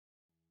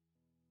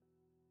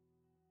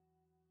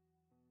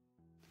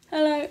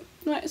Hello.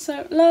 Right,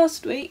 so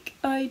last week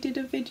I did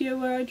a video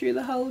where I drew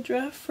the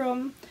Huldra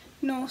from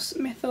Norse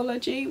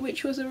mythology,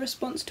 which was a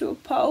response to a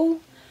poll.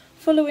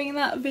 Following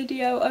that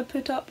video I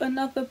put up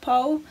another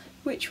poll,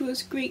 which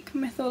was Greek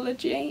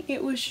mythology.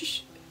 It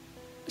was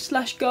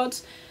slash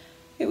gods.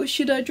 It was,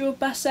 should I draw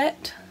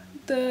Basset,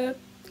 the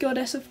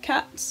goddess of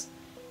cats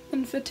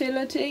and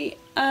fertility,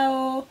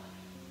 or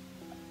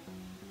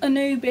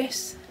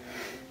Anubis?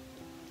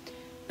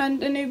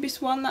 And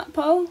Anubis won that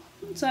poll.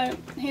 So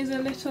here's a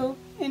little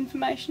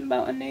information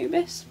about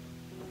Anubis.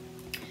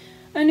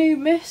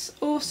 Anubis,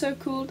 also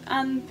called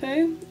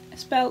Anpu,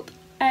 spelt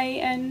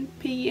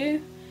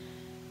A-N-P-U,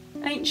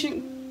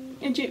 ancient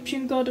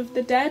Egyptian god of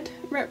the dead,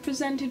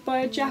 represented by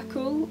a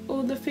jackal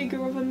or the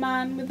figure of a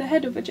man with the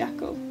head of a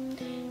jackal.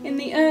 In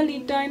the early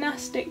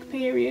dynastic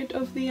period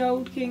of the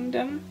Old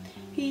Kingdom,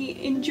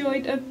 he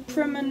enjoyed a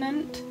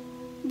prominent,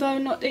 though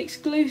not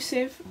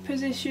exclusive,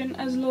 position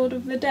as Lord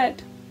of the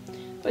Dead,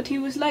 but he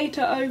was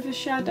later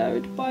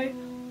overshadowed by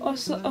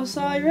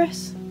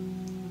Osiris,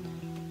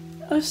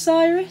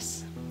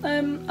 O-S-I-R-I-S,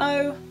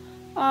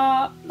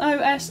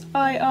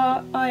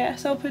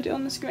 I'll put it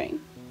on the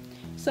screen.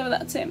 So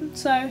that's him.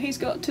 So he's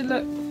got to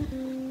look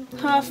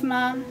half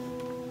man,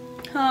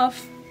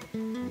 half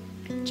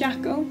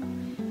jackal,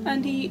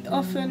 and he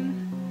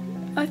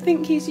often, I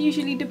think he's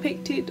usually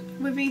depicted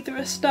with either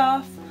a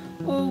staff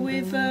or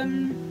with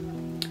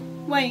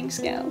weighing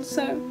scales.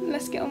 So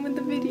let's get on with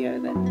the video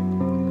then.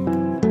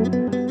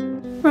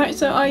 Right,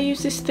 so I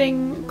use this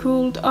thing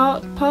called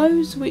art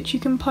pose, which you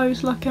can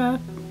pose like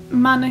a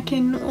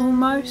mannequin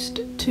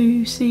almost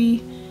to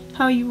see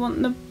how you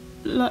want the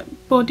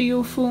body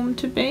or form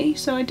to be.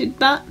 So I did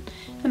that,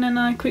 and then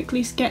I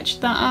quickly sketched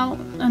that out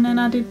and then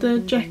added the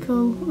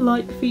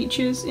Jekyll-like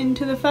features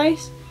into the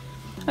face.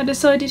 I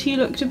decided he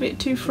looked a bit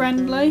too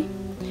friendly,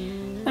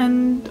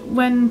 and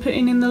when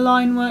putting in the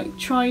line work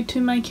tried to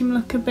make him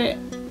look a bit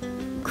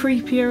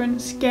creepier and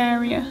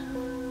scarier.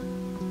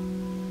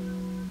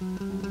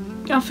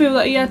 I feel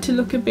that he had to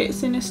look a bit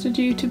sinister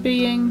due to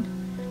being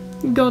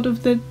god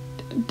of the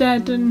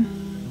dead and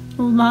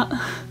all that.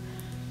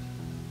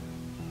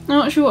 I'm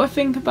not sure what I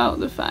think about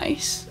the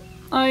face.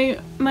 I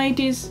made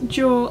his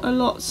jaw a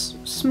lot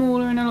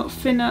smaller and a lot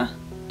thinner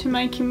to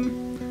make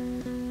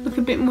him look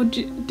a bit more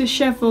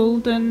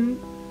dishevelled and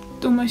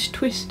almost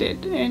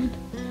twisted in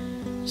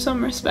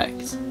some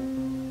respects.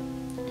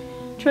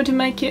 Tried to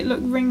make it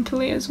look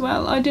wrinkly as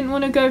well. I didn't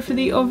want to go for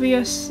the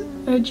obvious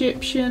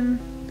Egyptian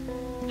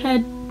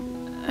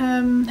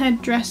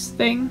headdress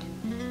thing,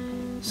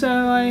 so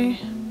I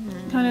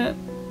kind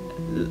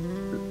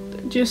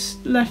of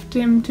just left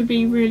him to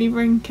be really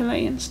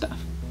wrinkly and stuff.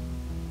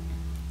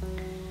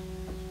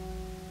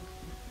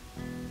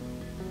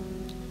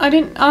 I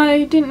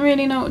didn't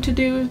really know what to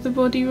do with the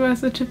body,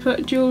 whether to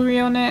put jewellery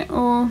on it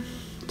or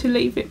to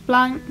leave it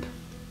blank.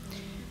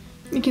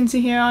 You can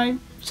see here I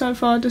so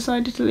far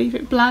decided to leave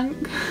it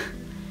blank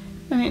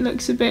and it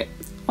looks a bit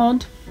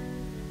odd.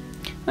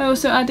 I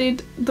also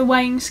added the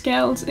weighing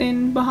scales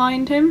in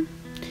behind him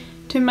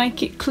to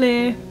make it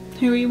clear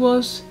who he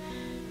was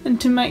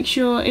and to make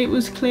sure it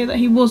was clear that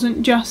he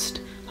wasn't just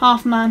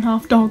half man,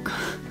 half dog.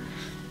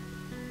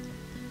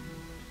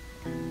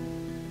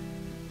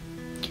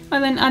 I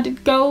then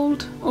added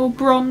gold or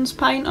bronze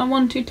paint. I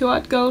wanted to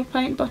add gold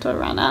paint but I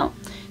ran out.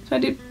 So I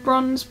did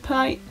bronze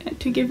paint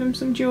to give him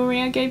some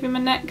jewellery. I gave him a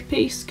neck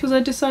piece because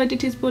I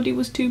decided his body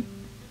was too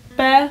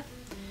bare,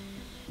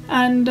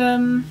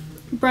 and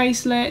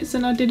bracelets,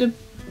 and I did a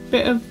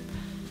bit of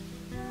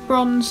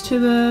bronze to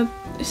the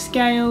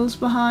scales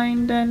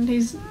behind, and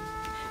is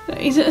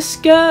it a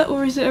skirt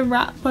or is it a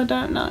wrap? I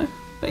don't know,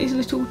 but his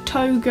little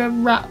toga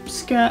wrap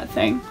skirt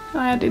thing,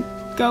 I added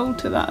gold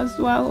to that as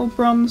well, or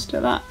bronze to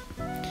that.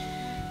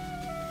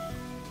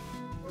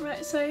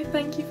 Right, so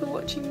thank you for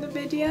watching the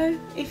video.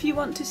 If you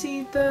want to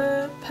see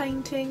the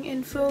painting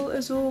in full,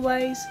 as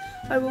always,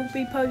 I will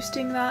be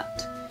posting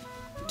that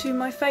to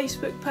my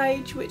Facebook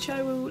page, which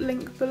I will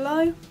link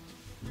below.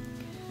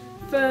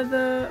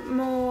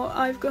 Furthermore,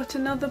 I've got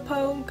another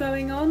poll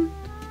going on,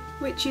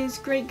 which is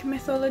Greek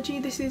mythology.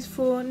 This is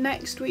for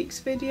next week's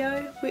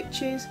video,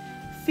 which is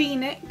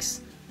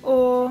Phoenix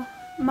or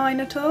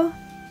Minotaur.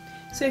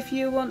 So if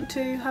you want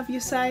to have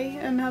your say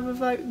and have a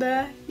vote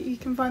there, you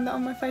can find that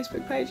on my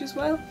Facebook page as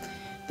well.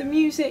 The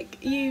music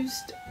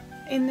used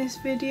in this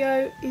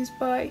video is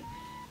by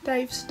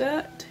Dave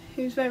Sturt,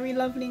 who's very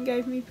lovely and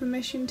gave me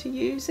permission to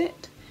use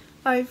it.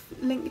 I've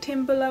linked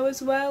him below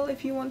as well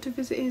if you want to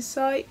visit his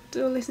site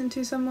or listen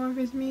to some more of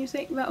his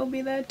music, that will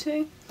be there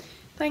too.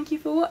 Thank you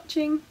for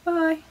watching,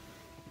 bye!